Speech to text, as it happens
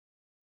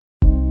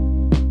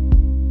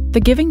The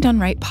Giving Done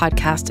Right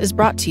podcast is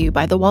brought to you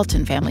by the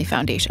Walton Family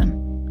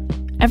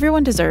Foundation.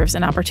 Everyone deserves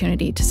an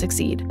opportunity to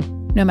succeed,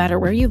 no matter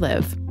where you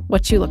live,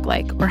 what you look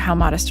like, or how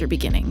modest your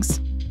beginnings.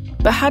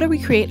 But how do we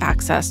create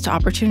access to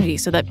opportunity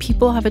so that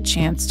people have a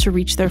chance to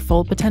reach their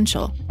full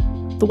potential?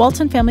 The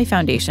Walton Family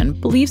Foundation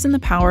believes in the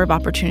power of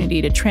opportunity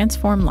to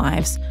transform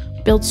lives,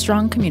 build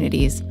strong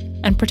communities,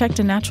 and protect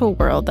a natural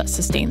world that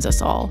sustains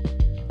us all.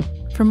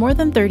 For more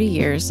than 30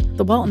 years,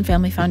 the Walton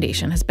Family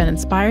Foundation has been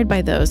inspired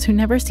by those who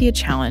never see a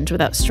challenge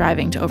without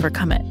striving to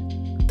overcome it.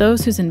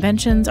 Those whose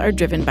inventions are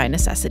driven by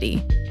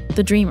necessity.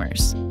 The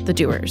dreamers, the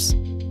doers.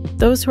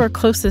 Those who are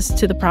closest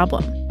to the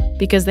problem,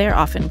 because they are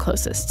often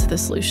closest to the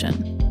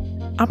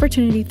solution.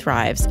 Opportunity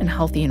thrives in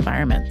healthy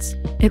environments.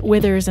 It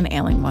withers in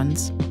ailing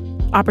ones.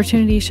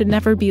 Opportunity should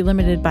never be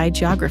limited by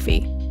geography.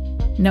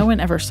 No one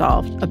ever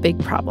solved a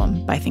big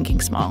problem by thinking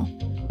small.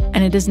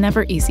 And it is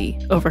never easy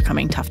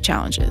overcoming tough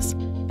challenges.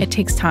 It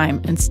takes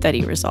time and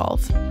steady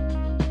resolve.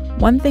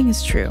 One thing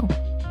is true.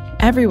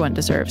 Everyone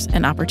deserves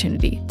an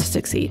opportunity to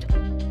succeed.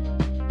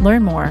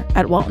 Learn more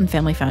at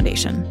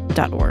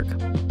waltonfamilyfoundation.org.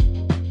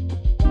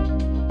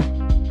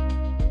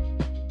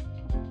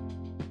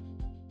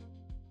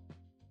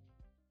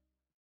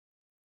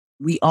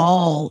 We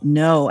all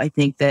know, I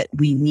think, that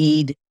we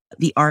need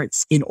the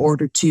arts in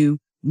order to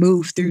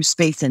move through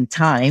space and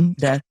time,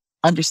 to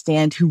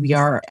understand who we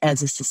are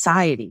as a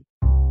society.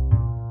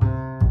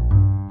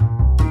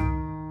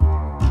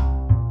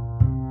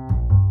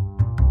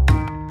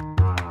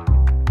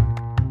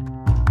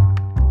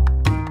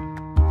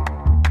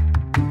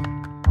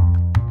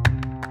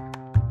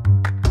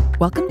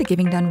 Welcome to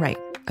Giving Done Right,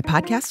 a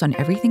podcast on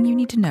everything you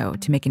need to know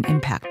to make an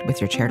impact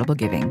with your charitable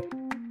giving.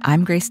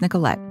 I'm Grace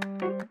Nicolette.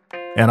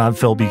 And I'm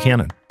Phil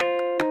Buchanan.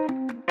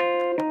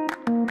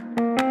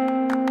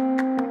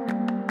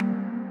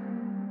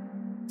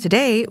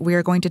 Today, we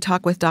are going to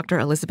talk with Dr.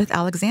 Elizabeth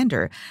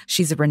Alexander.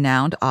 She's a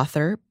renowned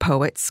author,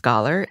 poet,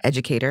 scholar,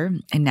 educator,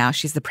 and now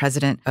she's the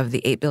president of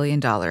the $8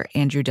 billion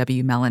Andrew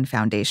W. Mellon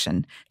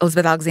Foundation.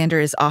 Elizabeth Alexander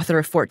is author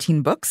of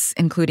 14 books,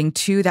 including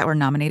 2 that were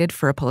nominated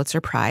for a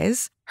Pulitzer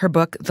Prize. Her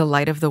book, The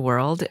Light of the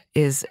World,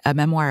 is a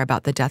memoir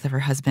about the death of her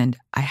husband.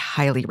 I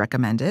highly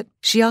recommend it.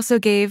 She also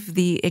gave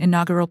the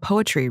inaugural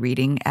poetry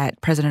reading at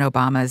President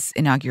Obama's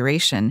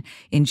inauguration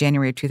in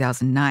January of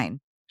 2009.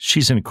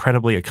 She's an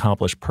incredibly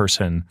accomplished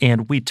person,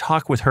 and we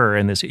talk with her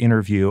in this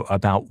interview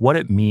about what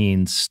it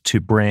means to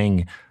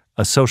bring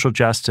a social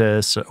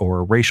justice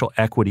or racial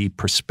equity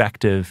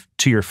perspective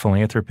to your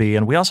philanthropy.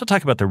 And we also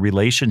talk about the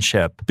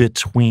relationship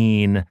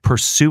between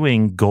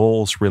pursuing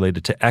goals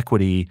related to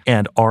equity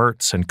and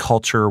arts and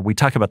culture. We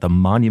talk about the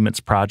Monuments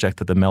Project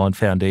that the Mellon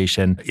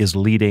Foundation is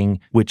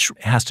leading, which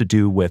has to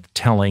do with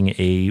telling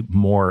a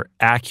more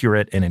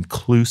accurate and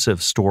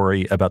inclusive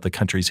story about the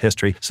country's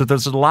history. So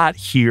there's a lot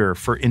here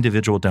for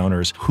individual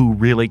donors who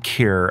really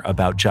care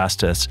about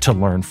justice to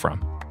learn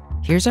from.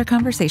 Here's our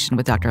conversation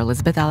with Dr.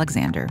 Elizabeth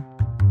Alexander.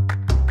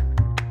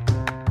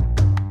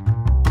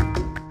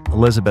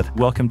 Elizabeth,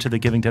 welcome to the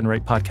Giving Done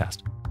Right podcast.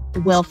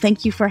 Well,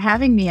 thank you for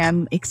having me.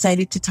 I'm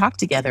excited to talk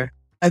together.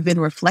 I've been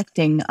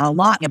reflecting a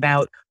lot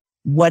about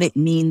what it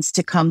means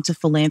to come to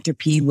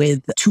philanthropy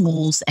with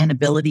tools and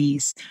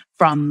abilities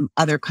from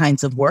other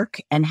kinds of work,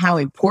 and how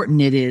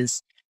important it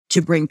is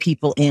to bring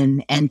people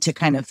in and to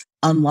kind of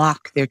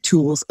unlock their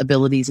tools,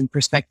 abilities, and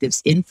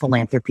perspectives in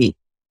philanthropy.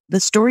 The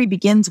story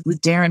begins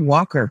with Darren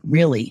Walker,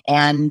 really,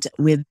 and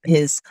with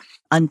his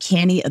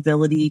uncanny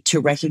ability to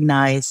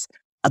recognize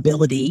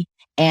ability,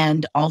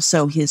 and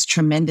also his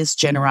tremendous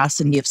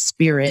generosity of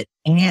spirit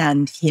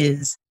and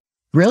his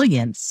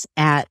brilliance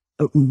at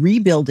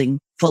rebuilding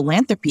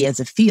philanthropy as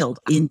a field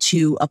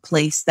into a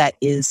place that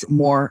is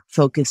more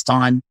focused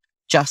on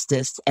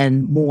justice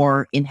and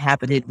more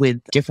inhabited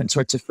with different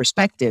sorts of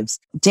perspectives.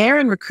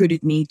 Darren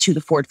recruited me to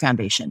the Ford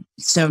Foundation.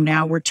 So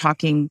now we're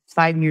talking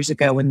 5 years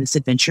ago when this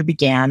adventure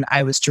began.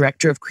 I was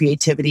director of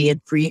creativity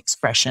and free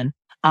expression,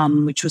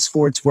 which was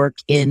Ford's work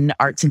in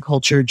arts and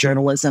culture,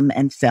 journalism,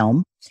 and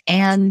film.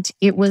 And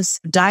it was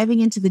diving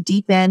into the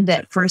deep end.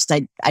 At first,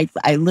 I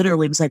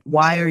literally was like,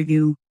 why are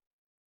you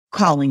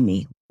calling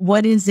me?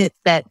 What is it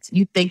that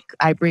you think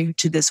I bring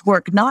to this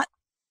work? Not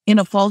in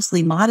a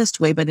falsely modest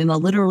way, but in a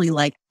literally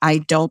like, I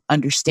don't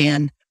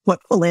understand what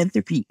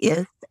philanthropy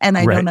is, and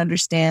I don't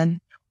understand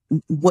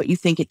what you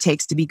think it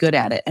takes to be good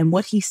at it. And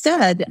what he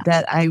said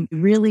that I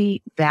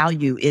really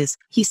value is,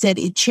 he said,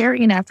 in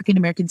chairing an African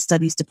American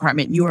Studies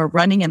department, you are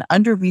running an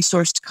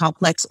under-resourced,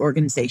 complex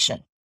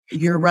organization.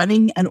 You're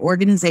running an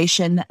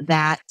organization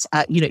that,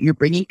 you're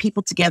bringing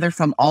people together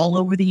from all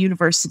over the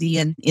university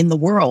and in the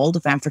world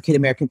of African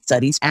American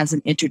Studies as an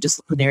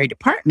interdisciplinary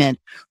department.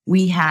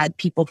 We had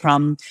people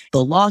from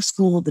the law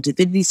school, the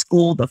divinity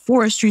school, the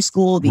forestry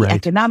school, the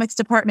economics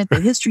department, the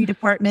history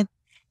department.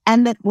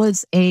 And that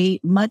was a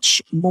much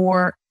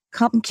more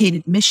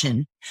complicated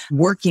mission,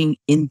 working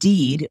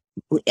indeed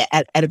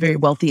at a very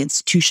wealthy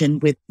institution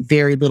with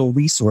very little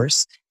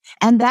resource.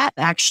 And that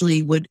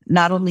actually would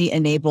not only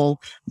enable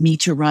me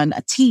to run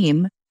a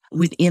team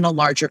within a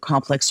larger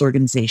complex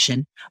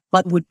organization,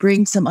 but would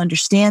bring some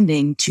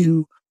understanding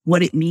to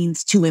what it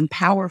means to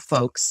empower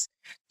folks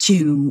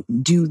to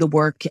do the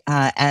work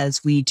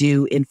as we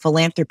do in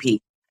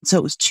philanthropy. So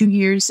it was 2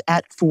 years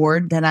at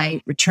Ford. Then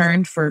I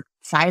returned for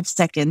 5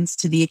 seconds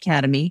to the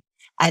academy,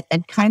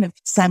 and kind of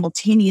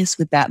simultaneous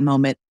with that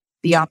moment,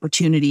 the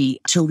opportunity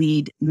to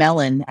lead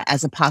Mellon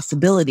as a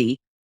possibility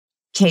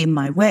came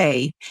my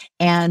way.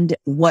 And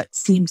what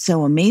seemed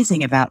so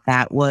amazing about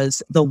that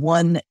was the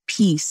one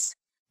piece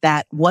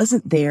that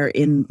wasn't there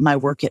in my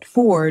work at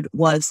Ford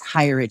was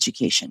higher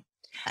education.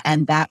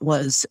 And that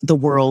was the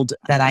world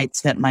that I'd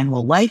spent my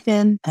whole life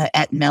in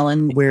at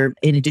Mellon, where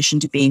in addition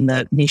to being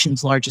the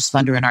nation's largest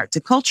funder in arts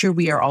and culture,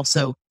 we are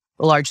also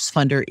the largest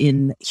funder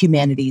in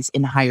humanities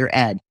in higher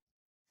ed.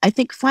 I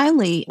think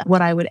finally,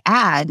 what I would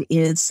add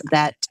is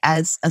that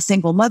as a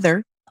single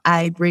mother,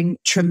 I bring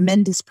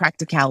tremendous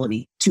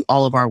practicality to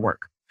all of our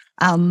work.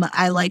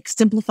 I like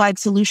simplified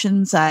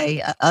solutions.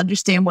 I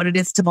understand what it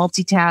is to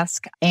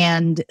multitask,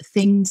 and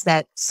things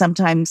that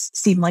sometimes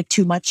seem like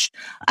too much,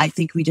 I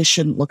think we just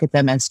shouldn't look at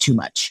them as too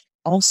much.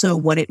 Also,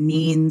 what it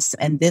means,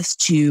 and this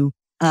to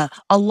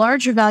a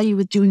larger value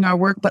with doing our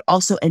work, but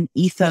also an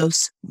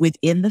ethos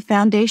within the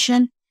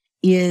foundation,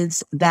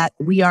 is that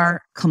we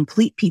are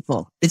complete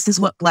people. This is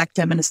what Black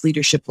feminist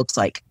leadership looks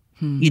like.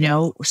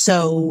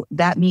 So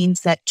that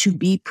means that to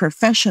be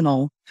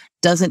professional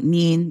doesn't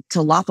mean to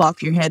lop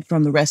off your head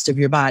from the rest of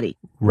your body,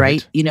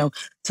 right?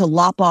 To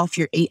lop off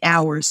your 8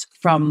 hours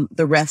from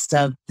the rest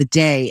of the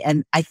day.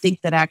 And I think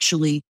that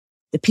actually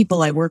the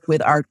people I work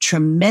with are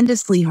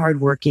tremendously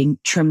hardworking,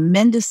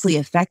 tremendously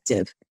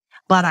effective.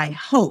 But I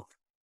hope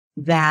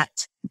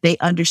that they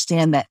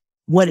understand that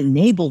what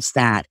enables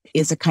that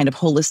is a kind of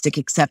holistic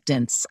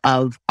acceptance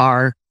of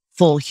our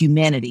full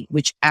humanity,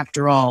 which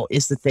after all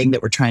is the thing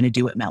that we're trying to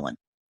do at Mellon.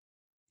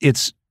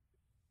 It's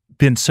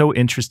been so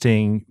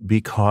interesting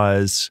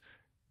because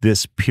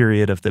this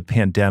period of the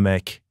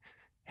pandemic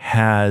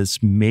has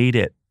made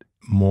it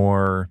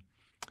more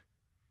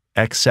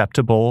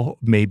acceptable,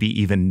 maybe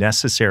even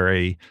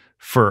necessary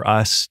for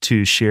us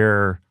to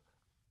share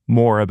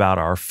more about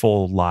our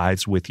full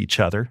lives with each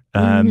other.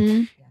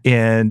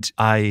 And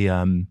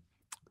I,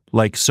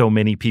 like so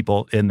many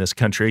people in this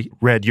country,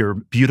 read your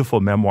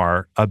beautiful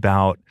memoir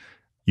about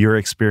your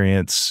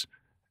experience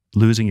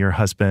losing your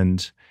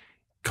husband,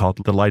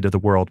 called The Light of the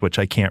World, which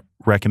I can't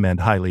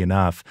recommend highly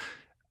enough.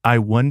 I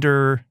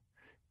wonder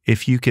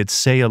if you could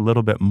say a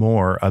little bit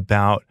more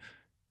about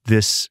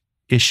this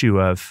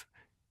issue of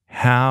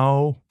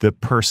how the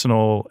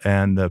personal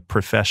and the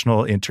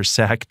professional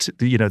intersect,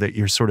 that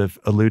you're sort of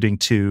alluding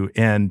to,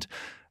 and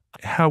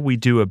how we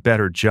do a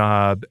better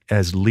job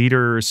as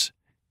leaders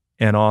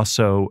and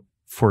also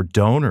for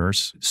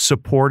donors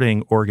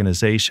supporting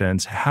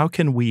organizations. How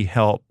can we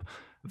help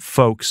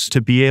folks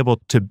to be able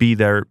to be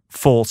their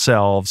full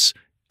selves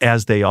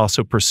as they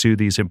also pursue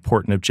these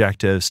important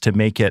objectives, to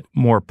make it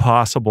more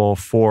possible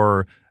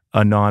for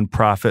a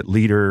nonprofit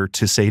leader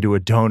to say to a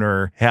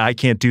donor, hey, I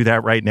can't do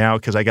that right now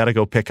because I got to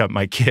go pick up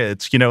my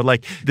kids.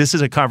 This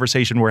is a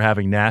conversation we're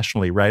having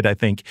nationally, right? I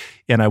think,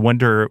 and I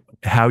wonder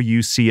how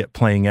you see it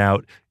playing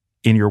out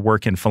in your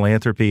work in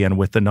philanthropy and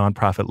with the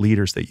nonprofit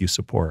leaders that you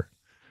support.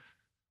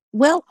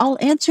 Well, I'll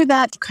answer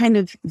that kind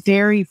of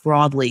very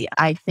broadly.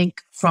 I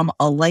think from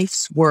a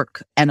life's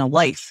work and a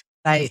life,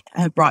 I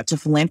have brought to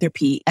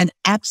philanthropy an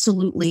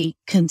absolutely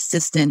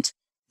consistent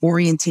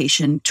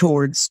orientation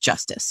towards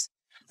justice.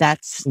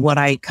 That's what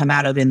I come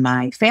out of in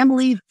my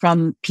family,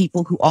 from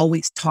people who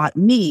always taught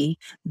me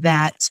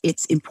that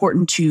it's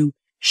important to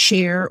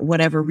share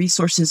whatever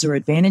resources or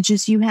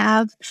advantages you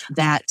have,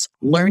 that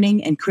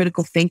learning and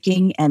critical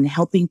thinking and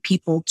helping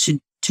people to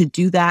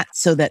do that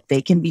so that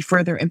they can be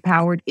further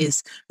empowered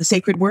is the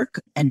sacred work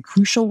and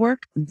crucial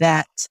work,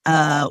 that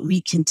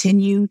we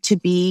continue to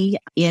be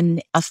in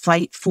a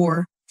fight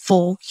for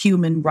full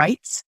human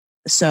rights.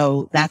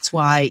 So that's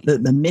why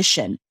the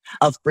mission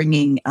of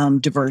bringing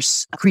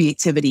diverse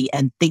creativity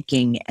and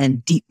thinking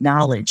and deep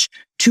knowledge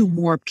to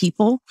more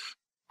people,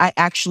 I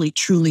actually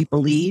truly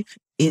believe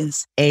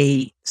is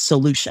a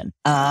solution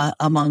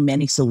among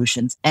many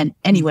solutions. And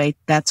anyway,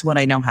 that's what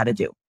I know how to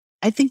do.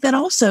 I think that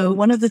also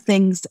one of the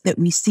things that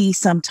we see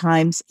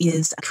sometimes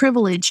is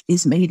privilege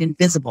is made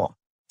invisible.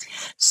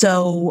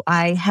 So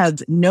I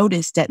have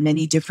noticed at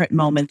many different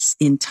moments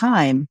in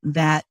time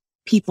that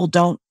people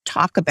don't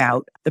talk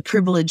about the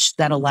privilege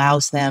that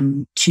allows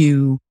them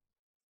to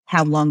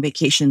have long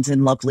vacations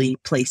in lovely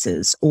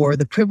places, or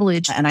the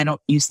privilege, and I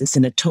don't use this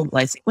in a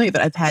totalizing way,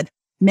 but I've had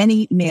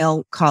many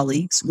male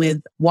colleagues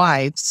with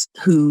wives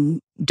who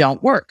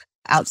don't work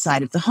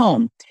outside of the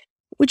home,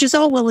 which is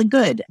all well and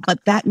good. But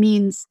that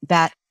means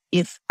that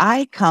if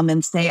I come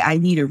and say I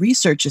need a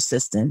research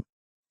assistant,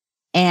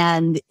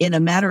 and in a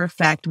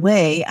matter-of-fact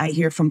way, I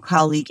hear from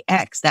colleague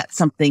X that's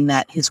something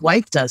that his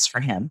wife does for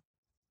him,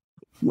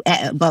 why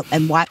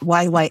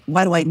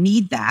do I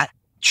need that?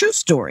 True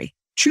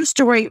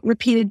story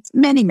repeated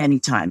many, many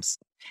times.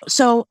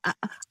 So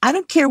I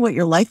don't care what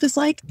your life is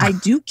like. I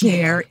do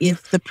care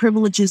if the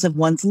privileges of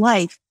one's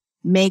life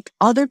make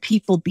other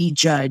people be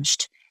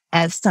judged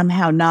as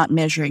somehow not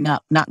measuring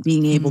up, not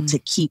being able to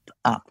keep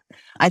up.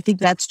 I think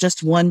that's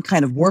just one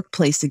kind of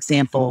workplace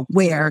example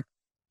where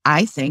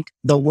I think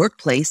the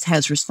workplace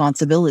has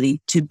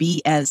responsibility to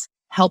be as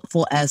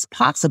helpful as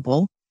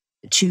possible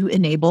to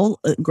enable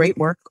great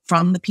work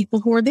from the people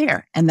who are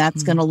there. And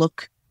that's going to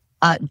look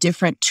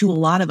different to a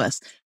lot of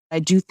us. I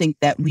do think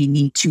that we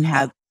need to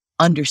have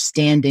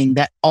understanding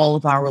that all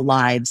of our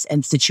lives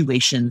and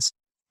situations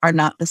are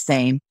not the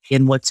same.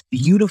 And what's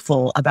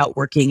beautiful about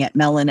working at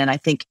Mellon, and I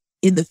think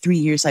in the 3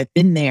 years I've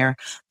been there,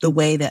 the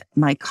way that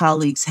my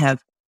colleagues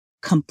have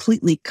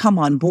completely come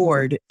on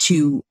board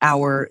to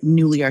our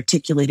newly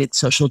articulated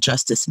social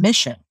justice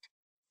mission,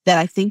 that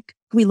I think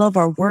we love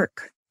our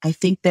work. I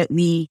think that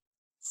we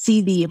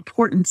see the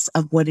importance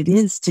of what it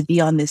is to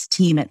be on this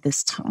team at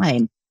this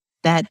time,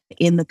 that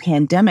in the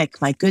pandemic,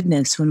 my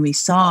goodness, when we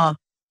saw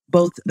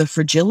both the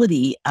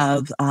fragility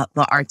of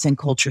the arts and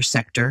culture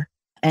sector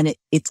and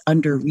its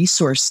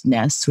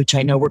under-resourcedness, which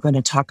I know we're going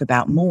to talk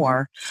about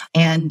more,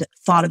 and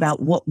thought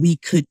about what we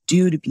could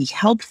do to be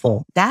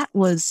helpful, that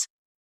was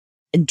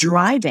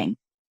driving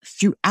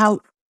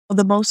throughout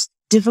the most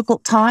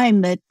difficult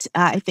time that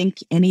I think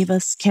any of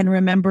us can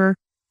remember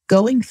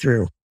going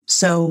through.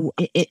 So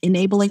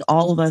enabling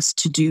all of us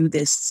to do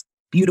this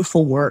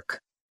beautiful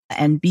work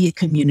and be a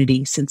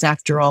community, since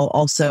after all,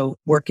 also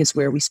work is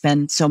where we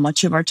spend so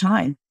much of our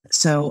time.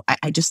 So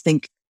I just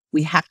think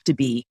we have to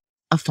be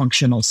a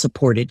functional,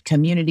 supported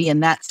community.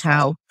 And that's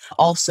how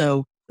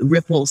also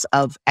ripples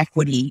of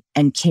equity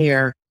and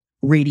care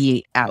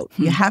radiate out.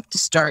 You have to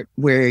start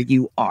where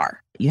you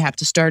are. You have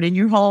to start in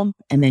your home,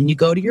 and then you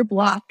go to your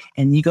block,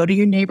 and you go to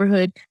your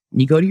neighborhood,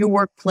 and you go to your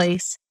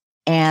workplace.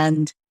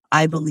 And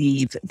I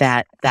believe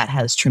that that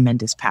has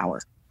tremendous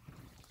power.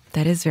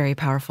 That is very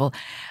powerful.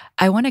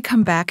 I want to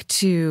come back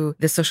to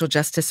the social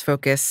justice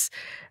focus.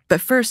 But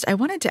first, I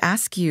wanted to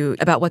ask you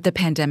about what the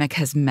pandemic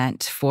has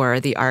meant for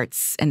the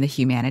arts and the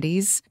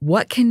humanities.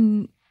 What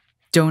can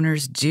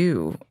donors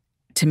do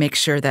to make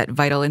sure that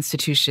vital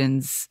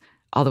institutions,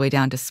 all the way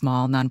down to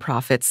small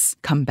nonprofits,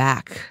 come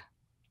back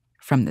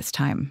from this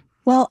time?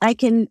 Well, I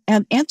can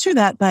answer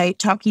that by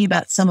talking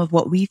about some of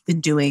what we've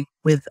been doing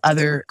with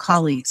other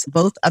colleagues,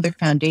 both other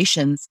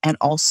foundations and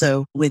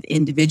also with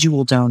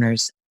individual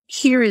donors.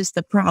 Here is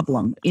the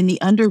problem. In the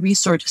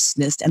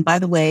under-resourcedness, and by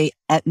the way,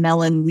 at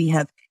Mellon, we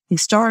have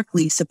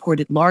historically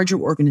supported larger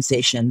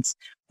organizations.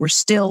 We're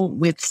still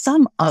with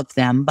some of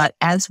them, but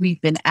as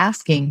we've been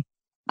asking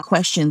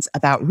questions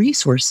about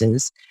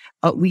resources,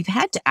 we've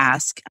had to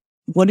ask,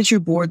 what does your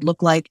board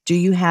look like? Do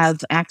you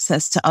have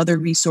access to other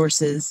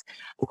resources?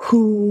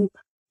 Who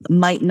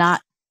might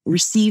not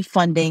receive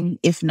funding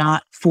if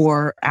not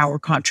for our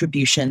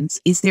contributions?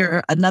 Is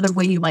there another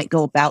way you might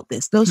go about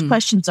this? Those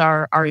questions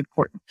are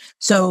important.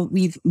 So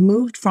we've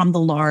moved from the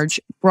large,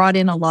 brought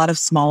in a lot of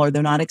smaller,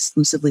 they're not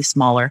exclusively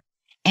smaller.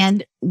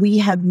 And we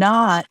have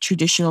not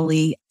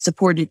traditionally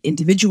supported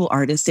individual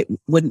artists. It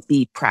wouldn't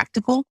be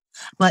practical.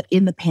 But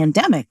in the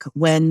pandemic,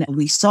 when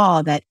we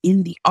saw that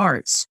in the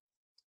arts,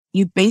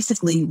 you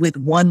basically, with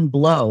one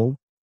blow,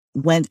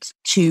 went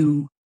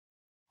to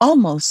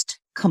almost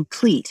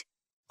complete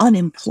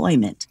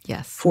unemployment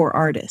for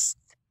artists.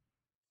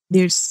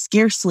 There's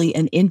scarcely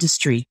an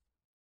industry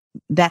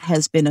that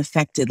has been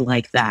affected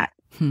like that.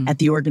 At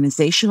the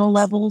organizational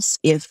levels,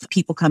 if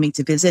people coming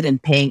to visit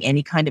and paying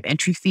any kind of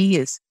entry fee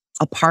is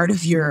a part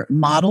of your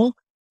model,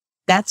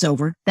 that's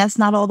over. That's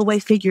not all the way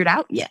figured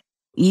out yet.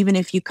 Even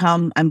if you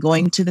come, I'm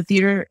going to the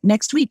theater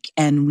next week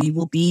and we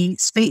will be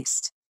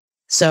spaced.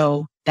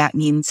 So that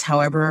means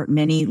however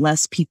many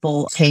less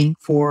people paying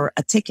for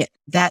a ticket.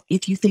 That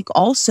if you think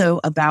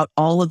also about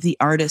all of the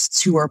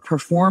artists who are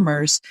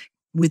performers,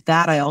 with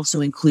that, I also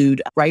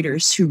include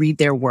writers who read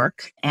their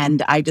work.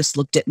 And I just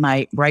looked at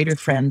my writer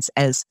friends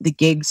as the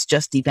gigs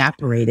just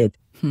evaporated.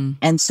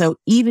 And so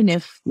even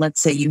if, let's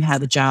say you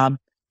have a job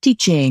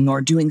teaching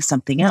or doing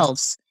something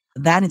else,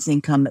 that is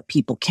income that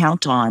people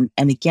count on.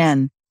 And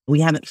again,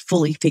 we haven't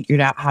fully figured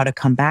out how to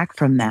come back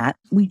from that.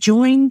 We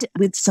joined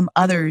with some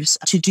others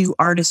to do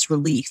Artist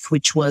Relief,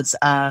 which was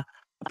a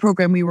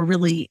program we were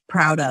really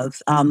proud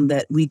of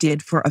that we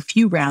did for a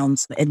few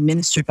rounds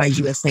administered by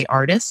USA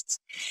Artists.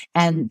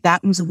 And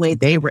that was a way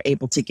they were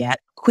able to get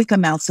quick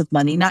amounts of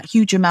money, not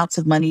huge amounts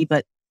of money,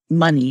 but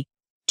money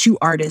to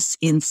artists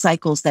in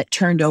cycles that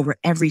turned over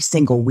every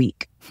single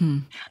week.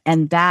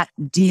 And that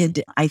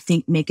did, I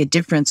think, make a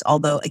difference.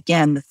 Although,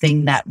 again, the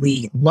thing that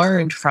we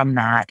learned from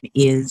that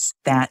is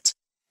that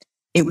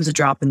it was a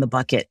drop in the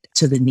bucket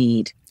to the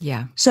need.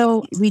 Yeah.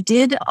 So we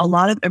did a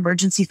lot of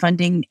emergency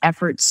funding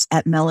efforts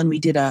at Mellon. We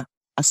did a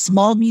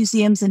small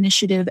museums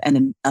initiative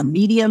and a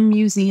medium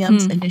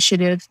museums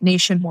initiative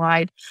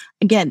nationwide.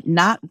 Again,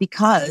 not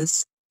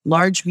because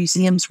large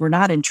museums were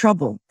not in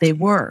trouble. They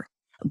were.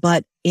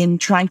 But in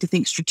trying to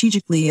think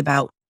strategically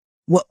about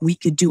what we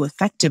could do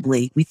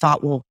effectively, we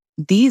thought, well,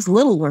 these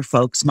littler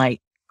folks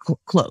might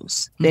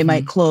close. They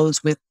might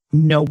close with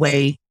no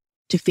way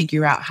to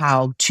figure out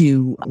how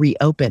to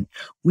reopen.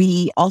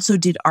 We also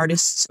did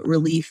Artists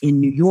Relief in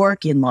New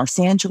York, in Los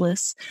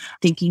Angeles,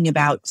 thinking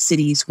about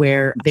cities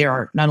where there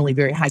are not only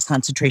very high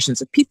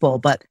concentrations of people,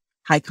 but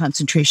high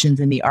concentrations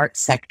in the arts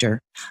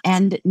sector.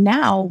 And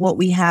now what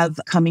we have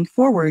coming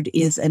forward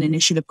is an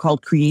initiative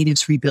called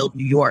Creatives Rebuild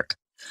New York,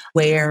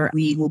 where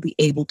we will be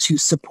able to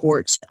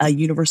support a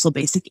universal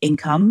basic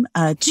income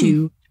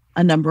to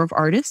a number of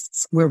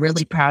artists. We're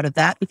really proud of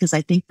that because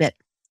I think that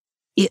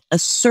it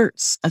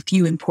asserts a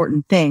few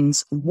important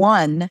things.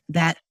 One,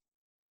 that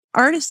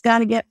artists got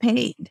to get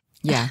paid.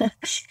 Yeah.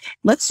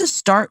 Let's just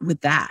start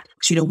with that.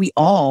 We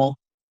all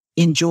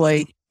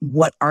enjoy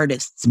what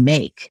artists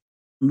make.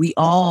 We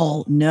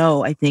all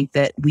know, I think,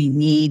 that we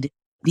need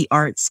the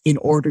arts in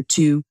order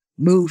to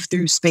move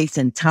through space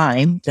and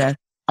time, to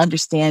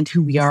understand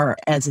who we are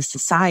as a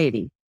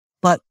society.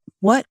 But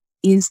what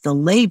is the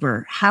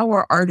labor? How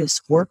are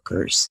artists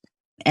workers?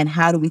 And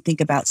how do we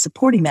think about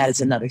supporting that is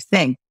another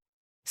thing.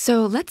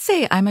 So let's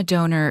say I'm a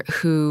donor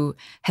who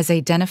has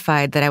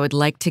identified that I would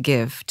like to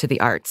give to the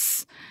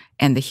arts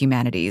and the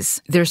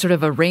humanities. There's sort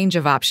of a range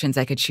of options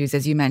I could choose,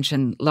 as you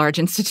mentioned, large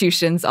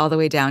institutions all the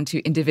way down to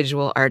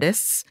individual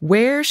artists.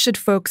 Where should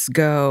folks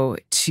go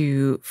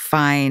to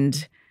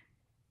find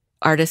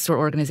artists or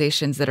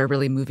organizations that are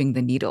really moving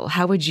the needle?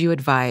 How would you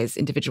advise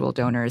individual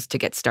donors to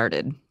get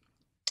started?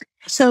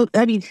 So,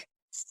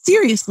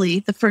 seriously,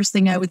 the first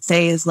thing I would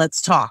say is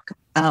let's talk.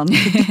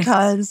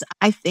 Because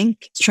I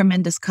think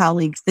tremendous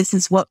colleagues, this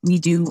is what we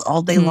do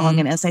all day long.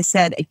 And as I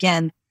said,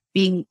 again,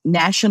 being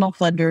national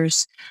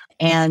funders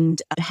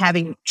and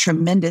having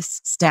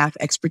tremendous staff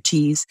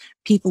expertise,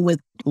 people with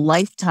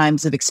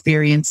lifetimes of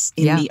experience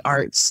in the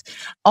arts,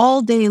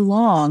 all day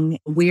long,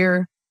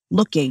 we're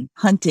looking,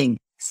 hunting,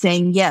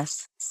 saying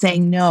yes,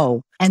 saying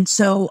no. And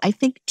so I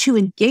think to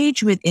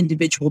engage with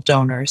individual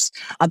donors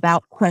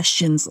about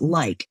questions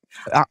like,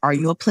 are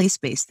you a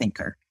place-based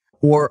thinker?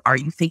 Or are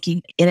you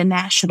thinking in a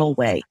national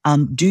way?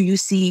 Do you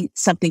see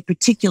something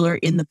particular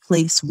in the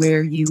place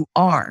where you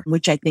are,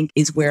 which I think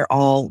is where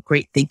all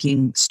great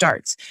thinking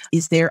starts?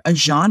 Is there a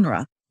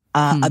genre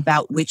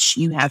about which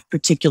you have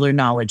particular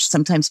knowledge?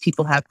 Sometimes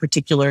people have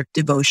particular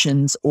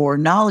devotions or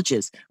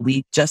knowledges.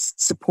 We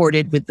just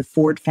supported with the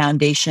Ford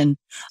Foundation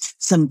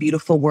some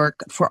beautiful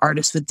work for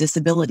artists with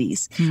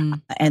disabilities.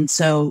 And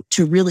so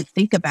to really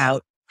think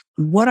about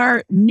what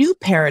are new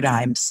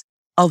paradigms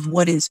of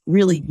what is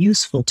really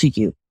useful to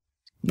you.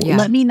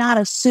 Let me not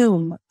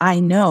assume I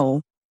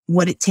know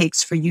what it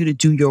takes for you to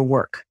do your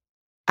work.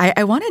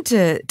 I wanted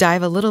to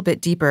dive a little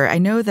bit deeper. I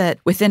know that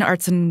within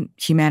arts and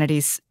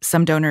humanities,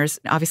 some donors,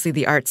 obviously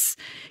the arts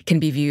can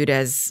be viewed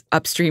as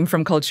upstream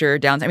from culture,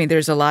 down.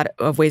 There's a lot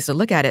of ways to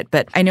look at it,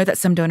 but I know that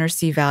some donors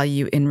see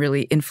value in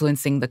really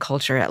influencing the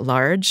culture at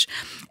large.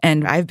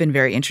 And I've been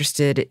very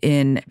interested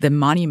in the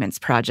Monuments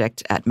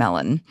Project at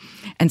Mellon.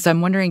 And so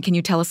I'm wondering, can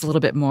you tell us a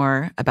little bit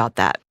more about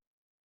that?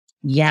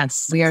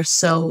 Yes, we are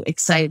so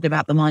excited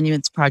about the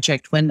Monuments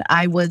Project. When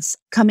I was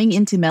coming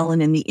into Mellon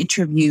in the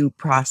interview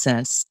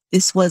process,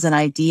 this was an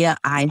idea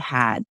I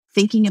had,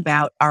 thinking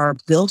about our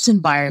built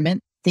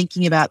environment,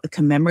 thinking about the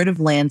commemorative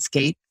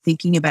landscape,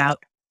 thinking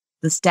about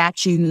the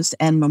statues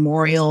and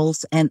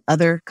memorials and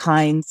other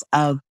kinds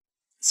of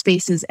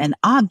spaces and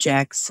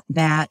objects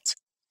that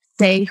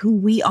say who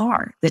we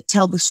are, that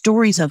tell the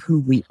stories of who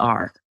we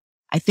are.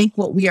 I think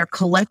what we are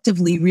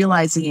collectively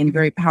realizing in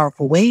very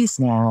powerful ways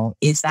now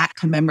is that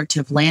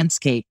commemorative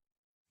landscape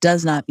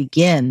does not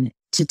begin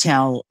to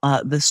tell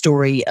the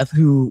story of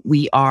who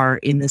we are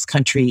in this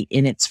country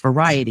in its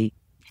variety.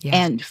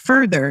 And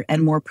further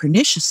and more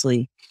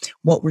perniciously,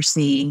 what we're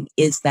seeing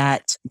is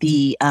that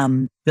the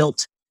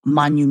built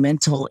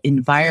monumental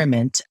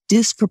environment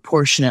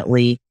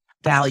disproportionately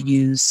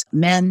values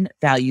men,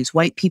 values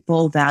white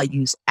people,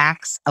 values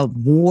acts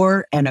of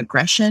war and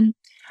aggression,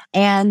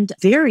 and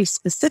very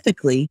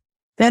specifically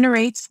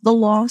venerates the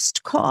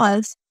lost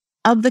cause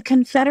of the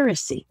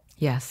Confederacy.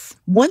 Yes.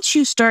 Once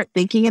you start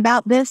thinking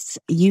about this,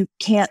 you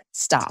can't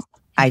stop,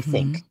 I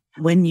think.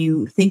 When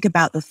you think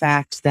about the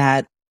fact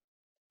that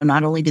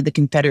not only did the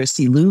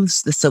Confederacy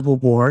lose the Civil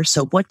War,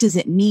 so what does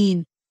it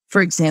mean,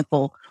 for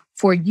example,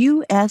 for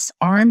U.S.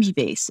 Army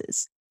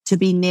bases to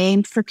be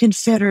named for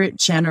Confederate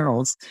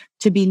generals,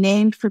 to be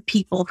named for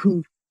people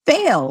who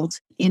failed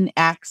in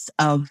acts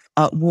of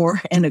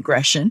war and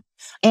aggression,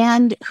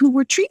 and who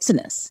were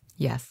treasonous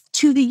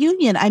to the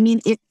Union?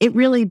 It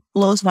really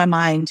blows my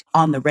mind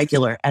on the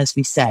regular, as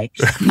we say.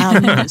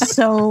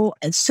 So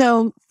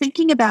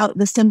thinking about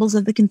the symbols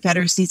of the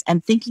Confederacies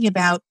and thinking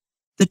about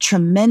the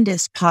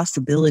tremendous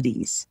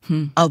possibilities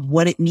of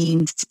what it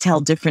means to tell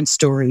different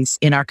stories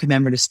in our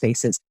commemorative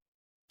spaces.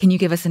 Can you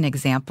give us an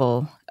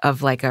example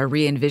of like a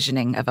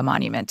re-envisioning of a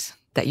monument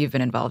that you've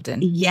been involved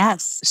in?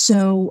 Yes.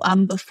 So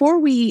before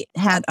we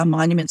had a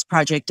Monuments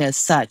Project as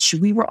such,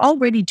 we were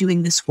already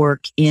doing this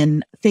work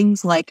in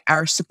things like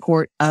our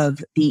support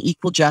of the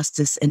Equal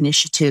Justice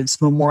Initiative's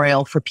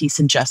Memorial for Peace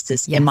and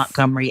Justice in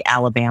Montgomery,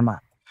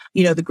 Alabama.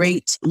 The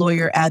great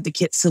lawyer,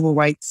 advocate, civil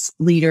rights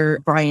leader,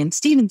 Brian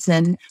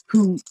Stevenson,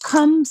 who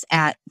comes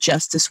at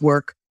justice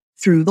work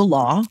through the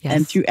law Yes.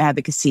 and through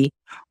advocacy,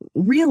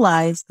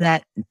 realized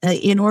that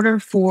in order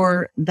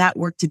for that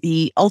work to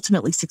be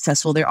ultimately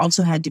successful, there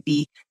also had to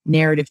be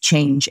narrative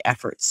change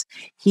efforts.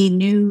 He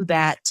knew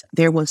that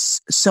there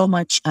was so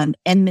much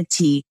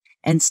enmity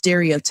and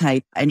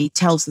stereotype, and he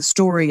tells the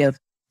story of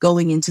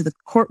going into the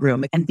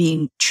courtroom and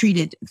being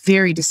treated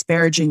very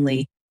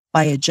disparagingly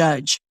by a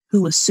judge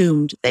who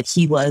assumed that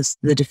he was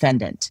the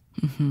defendant.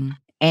 Mm-hmm.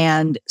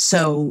 And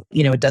so,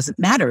 it doesn't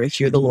matter if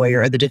you're the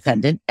lawyer or the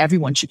defendant,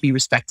 everyone should be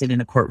respected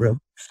in a courtroom.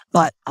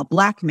 But a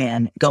Black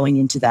man going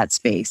into that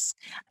space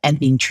and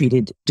being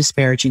treated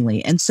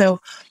disparagingly. And so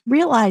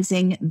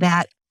realizing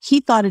that he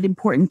thought it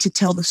important to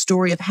tell the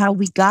story of how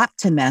we got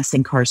to mass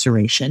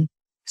incarceration,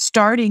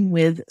 starting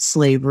with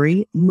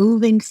slavery,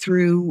 moving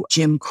through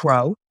Jim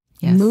Crow,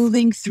 Yes.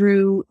 moving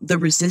through the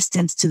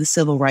resistance to the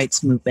civil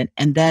rights movement,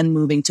 and then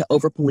moving to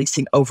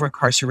over-policing,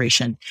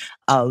 over-incarceration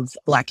of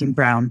Black and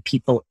brown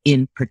people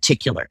in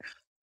particular.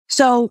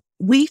 So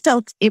we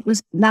felt it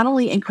was not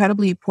only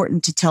incredibly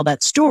important to tell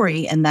that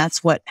story, and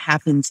that's what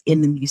happens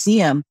in the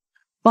museum,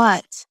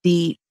 but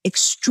the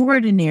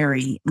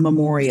extraordinary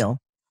memorial,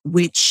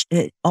 which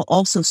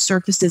also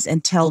surfaces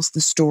and tells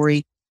the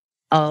story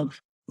of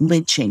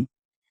lynching.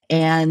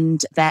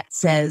 And that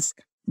says,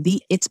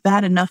 it's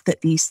bad enough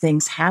that these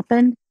things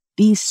happen.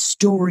 These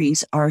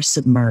stories are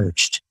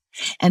submerged.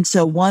 And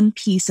so one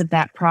piece of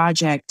that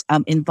project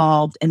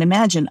involved, and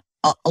imagine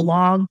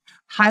along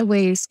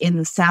highways in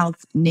the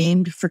South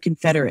named for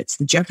Confederates,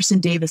 the Jefferson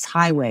Davis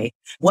Highway,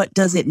 what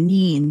does it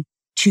mean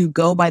to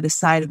go by the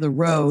side of the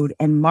road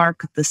and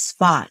mark the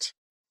spot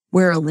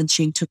where a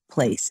lynching took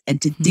place,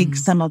 and to dig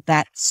some of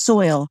that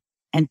soil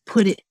and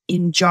put it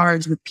in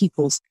jars with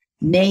people's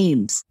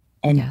names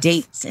and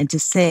dates, and to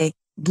say,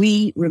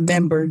 we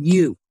remember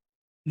you.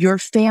 Your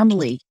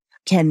family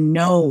can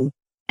know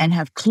and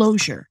have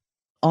closure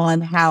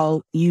on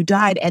how you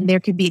died, and there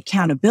can be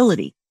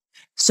accountability.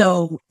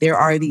 So there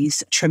are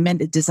these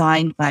tremendous,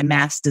 designed by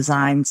Mass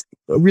Designs,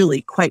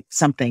 really quite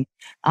something,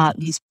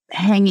 these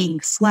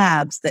hanging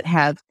slabs that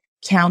have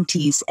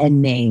counties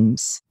and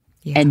names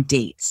and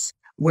dates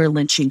where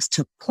lynchings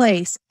took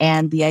place.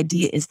 And the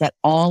idea is that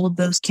all of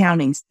those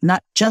counties,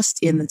 not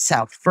just in the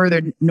South,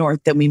 further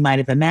north than we might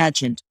have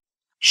imagined,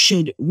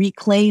 should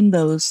reclaim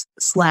those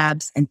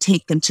slabs and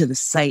take them to the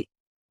site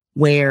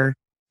where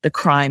the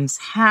crimes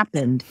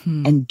happened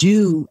and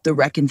do the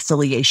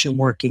reconciliation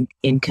work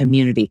in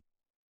community.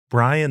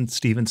 Brian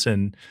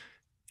Stevenson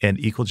and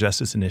Equal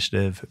Justice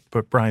Initiative,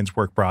 but Brian's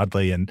work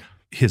broadly and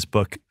his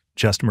book,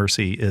 Just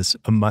Mercy, is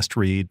a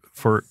must-read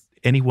for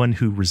anyone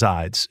who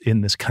resides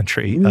in this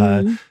country.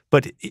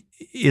 But it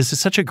is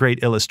such a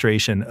great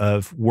illustration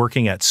of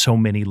working at so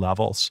many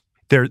levels.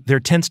 There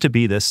tends to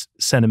be this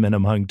sentiment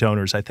among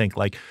donors, I think,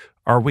 like,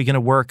 are we going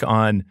to work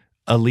on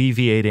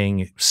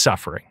alleviating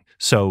suffering?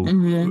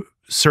 So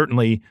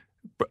certainly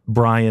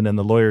Brian and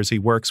the lawyers he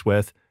works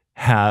with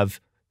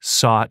have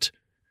sought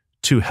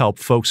to help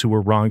folks who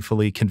were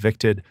wrongfully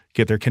convicted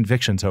get their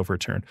convictions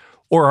overturned.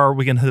 Or are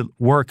we going to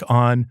work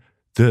on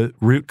the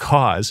root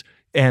cause?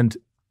 And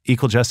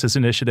Equal Justice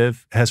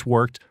Initiative has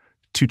worked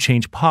to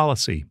change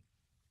policy.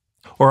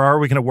 Or are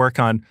we going to work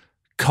on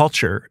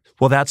culture?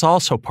 Well, that's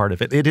also part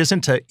of it. It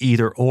isn't a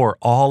either or.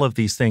 All of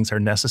these things are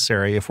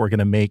necessary if we're going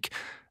to make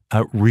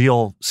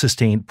real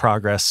sustained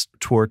progress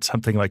towards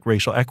something like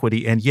racial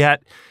equity. And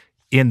yet,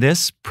 in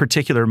this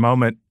particular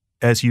moment,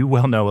 as you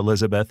well know,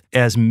 Elizabeth,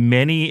 as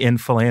many in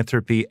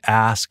philanthropy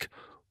ask,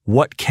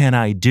 what can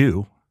I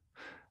do?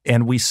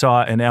 And we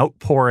saw an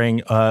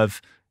outpouring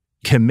of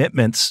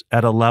commitments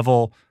at a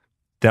level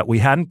that we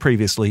hadn't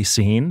previously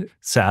seen,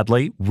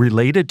 sadly,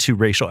 related to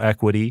racial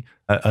equity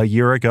a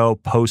year ago,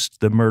 post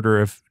the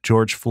murder of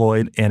George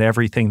Floyd and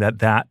everything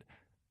that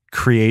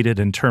created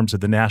in terms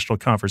of the national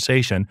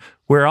conversation.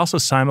 We're also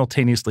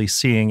simultaneously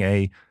seeing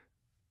a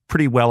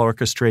pretty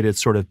well-orchestrated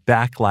sort of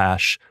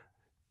backlash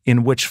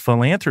in which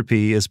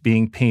philanthropy is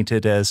being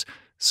painted as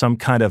some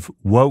kind of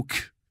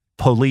woke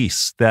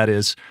police that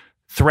is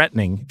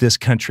threatening this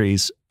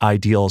country's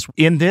ideals.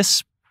 In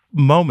this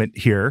moment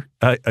here,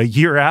 a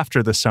year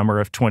after the summer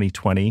of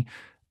 2020,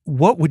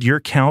 what would your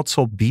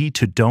counsel be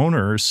to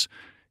donors,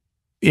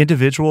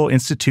 individual,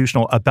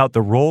 institutional, about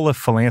the role of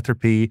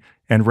philanthropy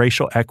and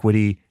racial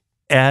equity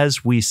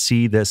as we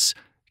see this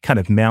kind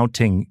of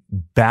mounting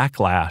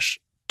backlash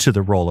to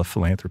the role of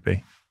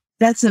philanthropy?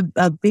 That's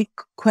a big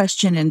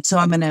question. And so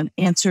I'm going to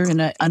answer in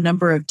a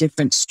number of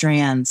different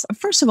strands.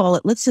 First of all,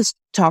 let's just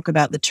talk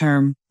about the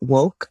term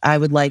woke. I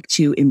would like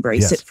to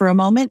embrace it for a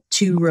moment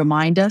to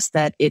remind us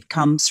that it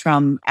comes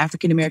from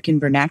African-American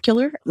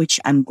vernacular, which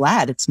I'm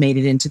glad it's made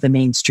it into the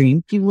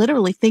mainstream. If you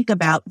literally think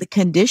about the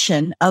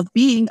condition of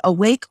being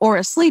awake or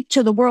asleep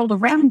to the world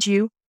around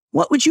you,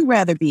 what would you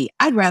rather be?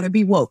 I'd rather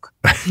be woke.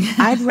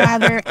 I'd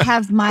rather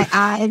have my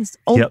eyes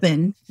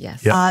open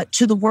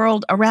to the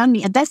world around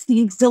me. And that's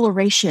the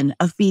exhilaration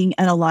of being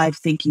an alive,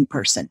 thinking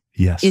person.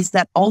 Yes. Is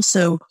that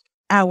also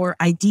our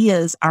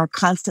ideas are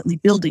constantly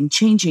building,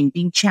 changing,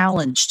 being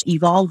challenged,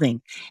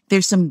 evolving.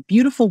 There's some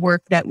beautiful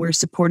work that we're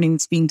supporting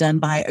that's being done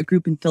by a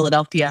group in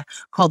Philadelphia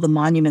called the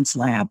Monuments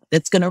Lab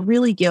that's going to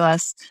really give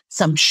us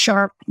some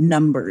sharp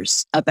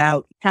numbers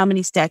about how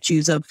many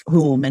statues of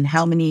whom and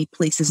how many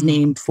places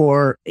named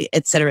for,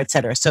 et cetera, et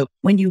cetera. So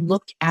when you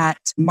look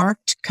at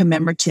marked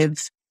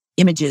commemorative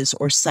images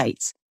or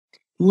sites,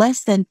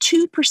 less than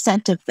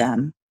 2% of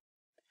them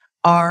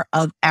are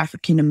of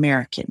African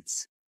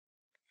Americans.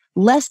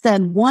 Less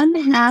than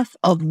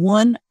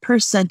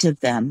 0.5% of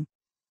them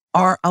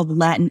are of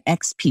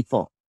Latinx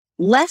people.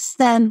 Less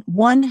than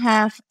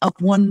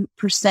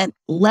 0.5%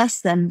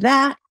 less than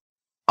that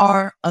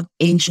are of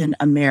Asian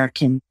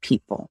American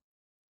people.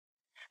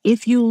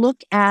 If you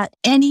look at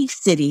any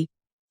city,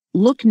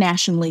 look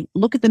nationally,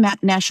 look at the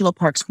national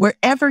parks,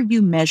 wherever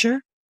you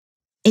measure,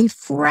 a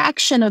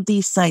fraction of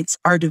these sites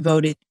are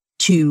devoted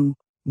to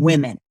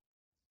women.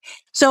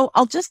 So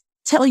I'll just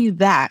tell you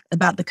that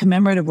about the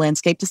commemorative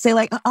landscape to say,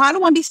 like, I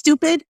don't want to be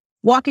stupid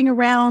walking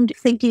around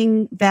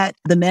thinking that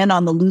the men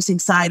on the losing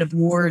side of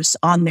wars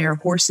on their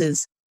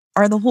horses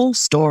are the whole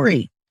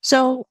story.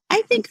 So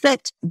I think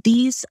that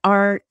these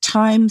are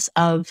times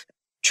of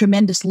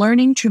tremendous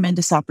learning,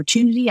 tremendous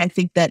opportunity. I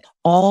think that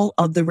all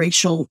of the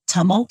racial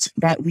tumult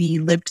that we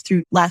lived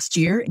through last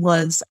year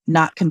was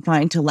not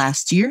confined to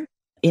last year.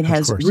 It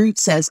has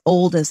roots as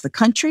old as the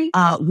country.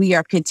 We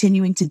are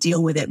continuing to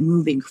deal with it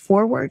moving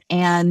forward.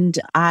 And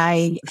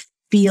I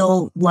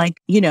feel like,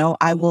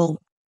 I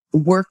will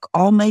work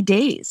all my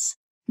days,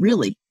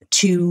 really,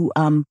 to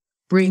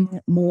bring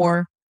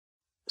more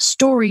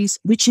stories,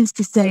 which is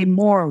to say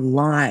more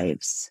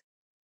lives.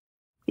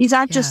 These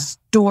aren't just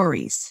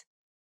stories.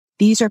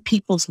 These are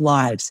people's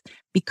lives.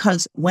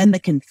 Because when the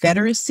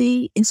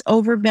Confederacy is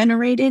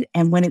over-venerated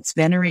and when it's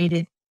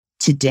venerated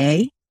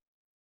today,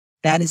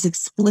 that is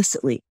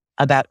explicitly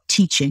about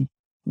teaching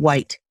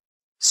white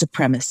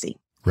supremacy.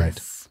 Right.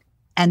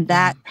 And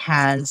that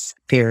has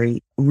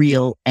very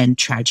real and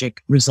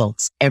tragic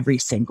results every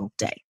single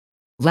day.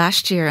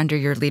 Last year, under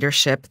your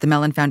leadership, the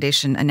Mellon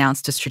Foundation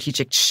announced a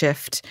strategic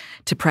shift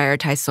to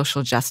prioritize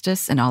social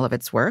justice in all of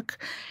its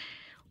work.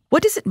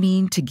 What does it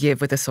mean to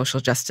give with a social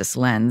justice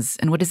lens,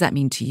 and what does that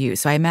mean to you?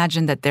 So I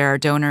imagine that there are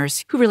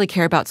donors who really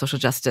care about social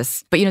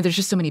justice, but there's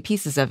just so many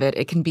pieces of it.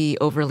 It can be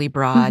overly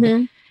broad.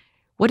 Mm-hmm.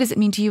 What does it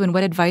mean to you, and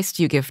what advice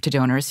do you give to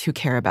donors who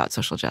care about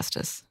social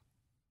justice?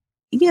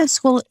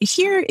 Yes, well,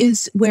 here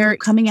is where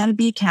coming out of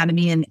the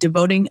academy and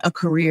devoting a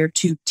career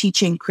to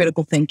teaching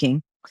critical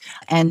thinking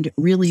and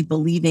really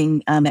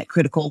believing that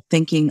critical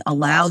thinking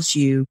allows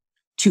you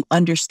to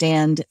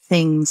understand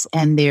things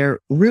and their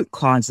root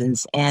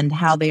causes and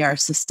how they are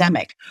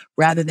systemic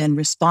rather than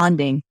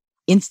responding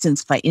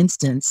instance by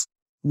instance,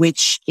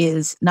 which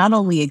is not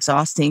only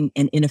exhausting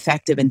and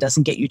ineffective and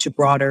doesn't get you to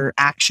broader,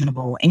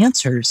 actionable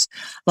answers,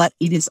 but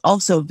it is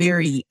also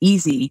very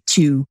easy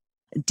to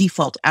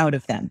default out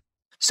of them.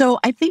 So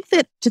I think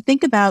that to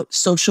think about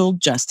social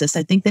justice,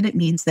 I think that it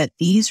means that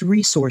these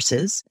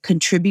resources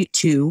contribute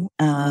to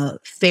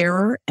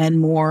fairer and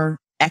more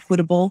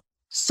equitable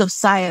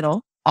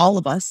societal, all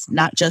of us,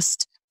 not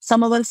just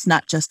some of us,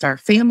 not just our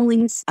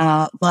families,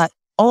 but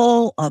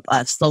all of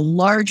us, the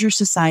larger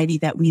society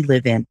that we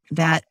live in,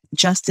 that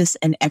justice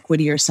and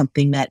equity are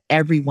something that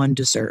everyone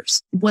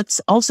deserves.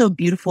 What's also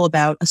beautiful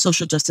about a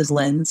social justice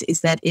lens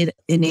is that it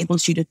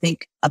enables you to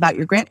think about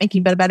your grant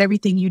making, but about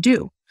everything you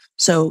do.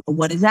 So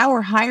what is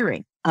our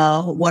hiring?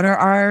 What are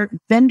our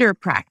vendor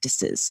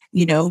practices?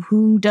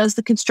 Who does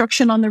the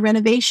construction on the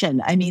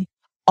renovation? I mean,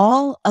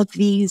 all of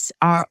these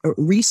are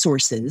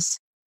resources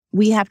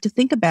we have to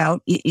think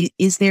about.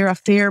 Is there a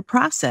fair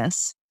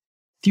process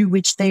through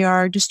which they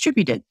are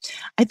distributed?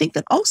 I think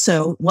that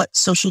also what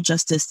social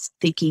justice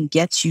thinking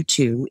gets you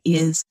to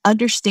is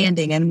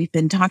understanding, and we've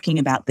been talking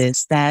about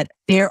this, that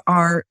there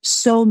are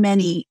so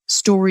many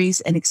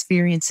stories and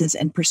experiences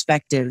and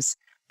perspectives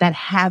that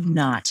have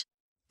not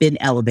been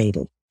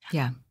elevated.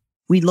 Yeah.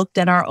 We looked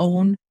at our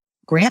own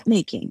grant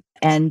making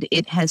and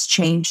it has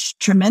changed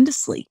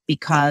tremendously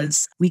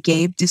because we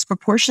gave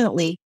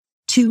disproportionately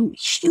to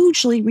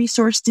hugely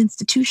resourced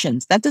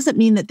institutions. That doesn't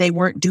mean that they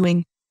weren't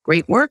doing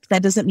great work.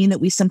 That doesn't mean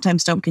that we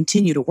sometimes don't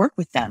continue to work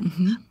with them.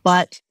 Mm-hmm.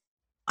 But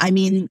I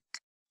mean,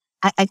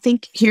 I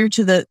think here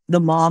to the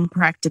mom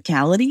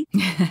practicality,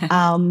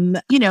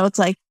 it's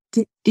like,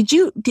 did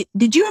you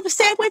have a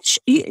sandwich?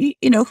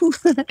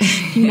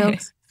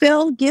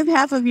 Phil, give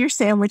half of your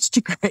sandwich to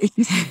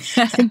Grace.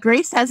 And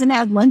Grace hasn't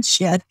had lunch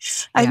yet.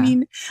 I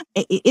mean,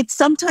 it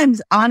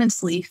sometimes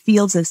honestly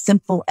feels as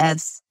simple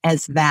as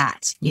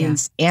that,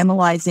 is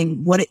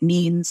analyzing what it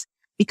means,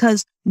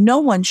 because no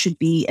one should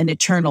be an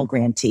eternal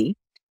grantee.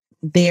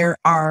 There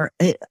are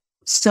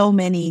so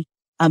many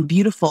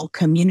beautiful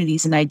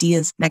communities and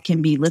ideas that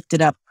can be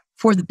lifted up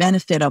for the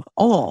benefit of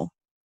all.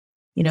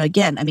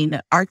 Again, I mean,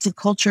 the arts and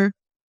culture,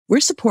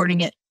 we're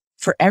supporting it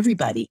for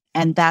everybody.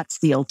 And that's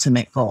the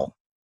ultimate goal.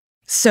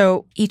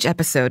 So each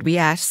episode, we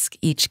ask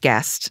each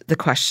guest the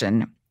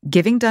question,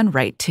 giving done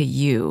right to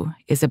you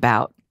is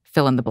about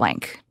fill in the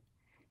blank.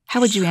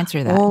 How would you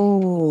answer that?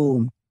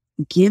 Oh,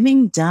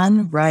 giving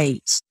done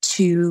right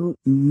to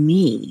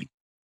me,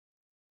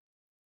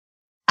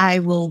 I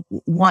will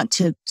want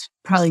to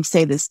probably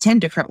say this 10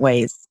 different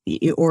ways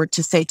or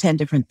to say 10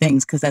 different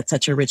things because that's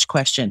such a rich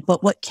question.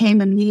 But what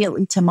came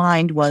immediately to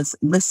mind was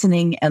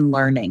listening and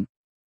learning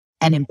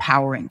and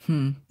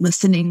empowering.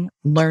 Listening,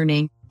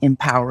 learning,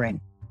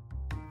 empowering.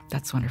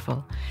 That's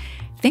wonderful.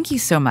 Thank you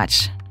so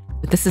much.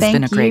 This has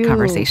been a great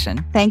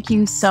conversation. Thank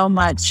you so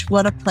much.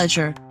 What a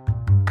pleasure.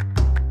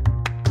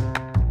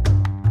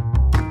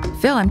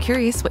 Phil, I'm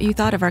curious what you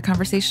thought of our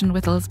conversation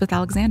with Elizabeth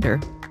Alexander.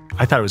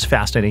 I thought it was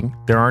fascinating.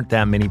 There aren't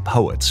that many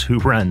poets who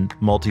run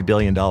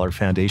multi-billion-dollar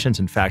foundations.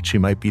 In fact, she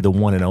might be the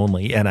one and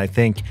only. And I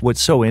think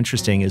what's so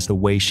interesting is the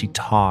way she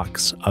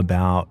talks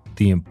about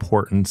the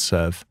importance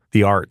of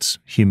the arts,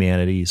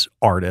 humanities,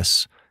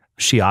 artists.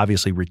 She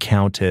obviously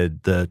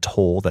recounted the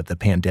toll that the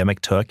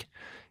pandemic took,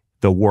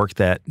 the work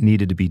that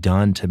needed to be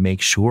done to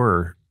make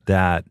sure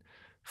that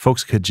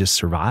folks could just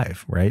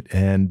survive, right?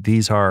 And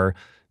these are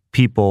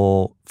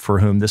people for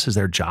whom this is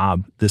their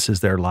job, this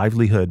is their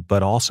livelihood,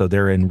 but also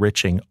they're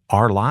enriching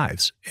our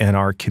lives and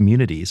our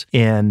communities.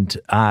 And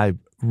I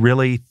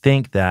really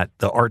think that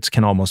the arts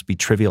can almost be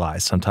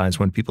trivialized sometimes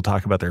when people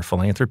talk about their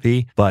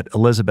philanthropy, but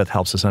Elizabeth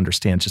helps us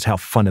understand just how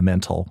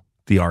fundamental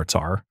the arts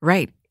are.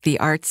 Right. The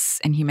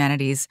arts and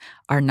humanities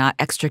are not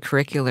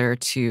extracurricular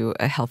to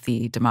a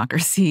healthy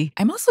democracy.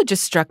 I'm also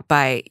just struck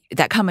by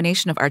that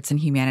combination of arts and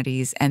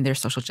humanities and their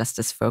social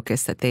justice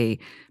focus that they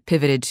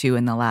pivoted to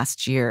in the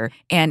last year.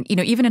 And,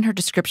 even in her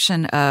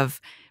description of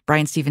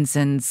Bryan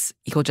Stevenson's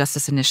Equal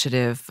Justice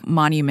Initiative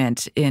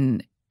monument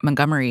in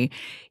Montgomery,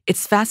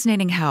 it's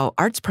fascinating how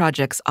arts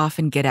projects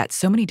often get at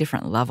so many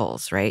different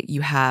levels, right? You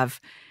have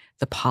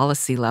the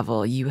policy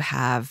level, you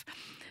have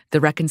the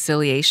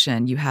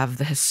reconciliation, you have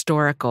the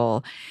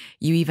historical,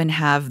 you even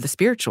have the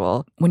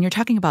spiritual. When you're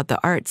talking about the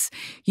arts,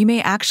 you may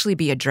actually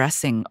be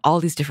addressing all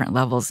these different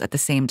levels at the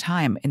same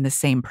time in the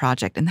same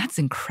project, and that's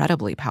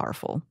incredibly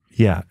powerful.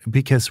 Yeah,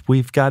 because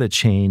we've got to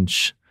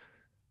change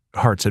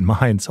hearts and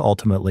minds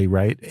ultimately,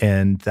 right?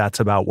 And that's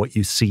about what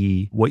you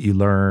see, what you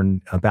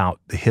learn about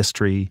the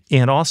history.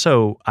 And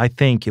also, I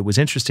think it was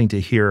interesting to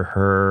hear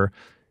her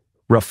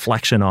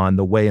reflection on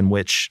the way in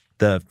which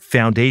the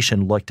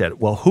foundation looked at,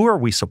 well, who are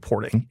we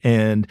supporting?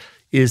 And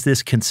is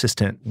this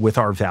consistent with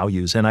our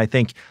values? And I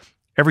think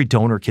every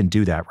donor can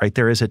do that, right?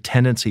 There is a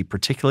tendency,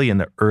 particularly in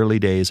the early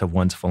days of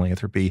one's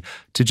philanthropy,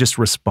 to just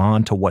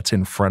respond to what's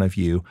in front of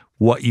you,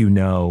 what you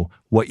know,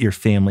 what your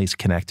family's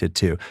connected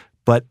to.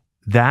 But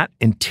that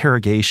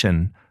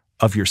interrogation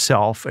of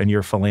yourself and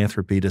your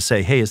philanthropy to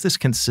say, hey, is this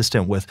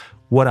consistent with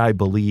what I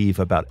believe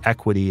about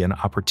equity and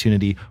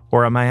opportunity,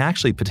 or am I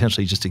actually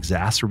potentially just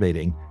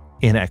exacerbating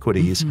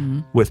inequities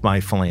with my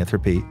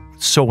philanthropy?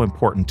 So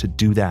important to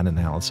do that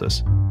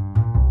analysis.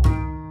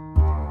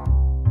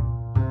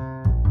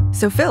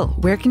 So Phil,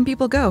 where can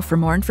people go for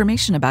more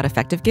information about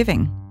effective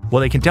giving?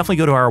 Well, they can definitely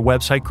go to our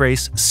website,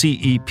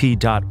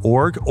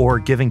 gracecep.org or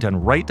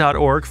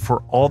givingdoneright.org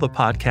for all the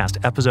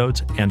podcast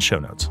episodes and show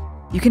notes.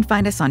 You can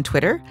find us on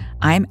Twitter.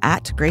 I'm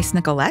at Grace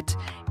Nicolette,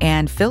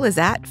 and Phil is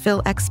at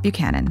Phil X.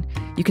 Buchanan.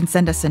 You can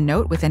send us a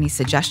note with any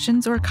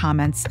suggestions or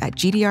comments at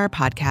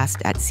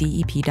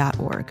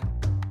gdrpodcast@cep.org.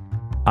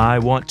 I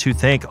want to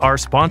thank our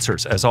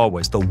sponsors, as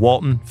always, the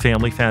Walton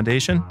Family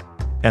Foundation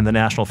and the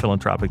National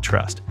Philanthropic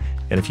Trust.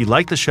 And if you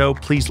like the show,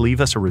 please leave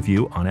us a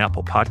review on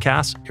Apple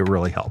Podcasts. It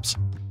really helps.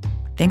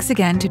 Thanks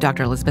again to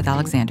Dr. Elizabeth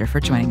Alexander for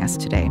joining us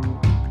today.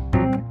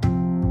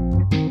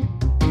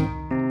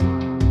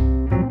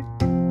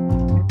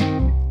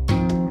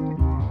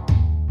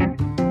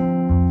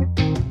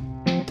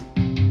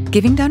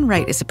 Giving Done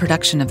Right is a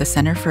production of the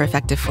Center for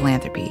Effective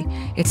Philanthropy.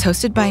 It's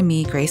hosted by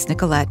me, Grace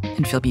Nicolette,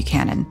 and Phil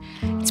Buchanan.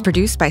 It's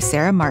produced by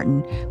Sarah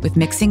Martin, with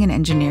mixing and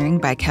engineering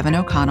by Kevin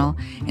O'Connell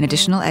and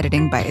additional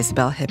editing by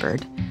Isabel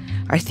Hibbard.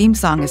 Our theme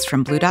song is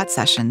from Blue Dot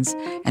Sessions,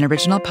 and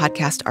original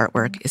podcast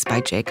artwork is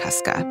by Jay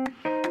Kuska.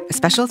 A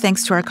special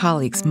thanks to our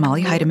colleagues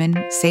Molly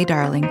Heidemann, Say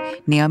Darling,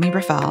 Naomi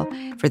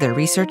Rafal for their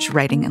research,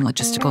 writing, and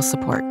logistical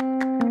support.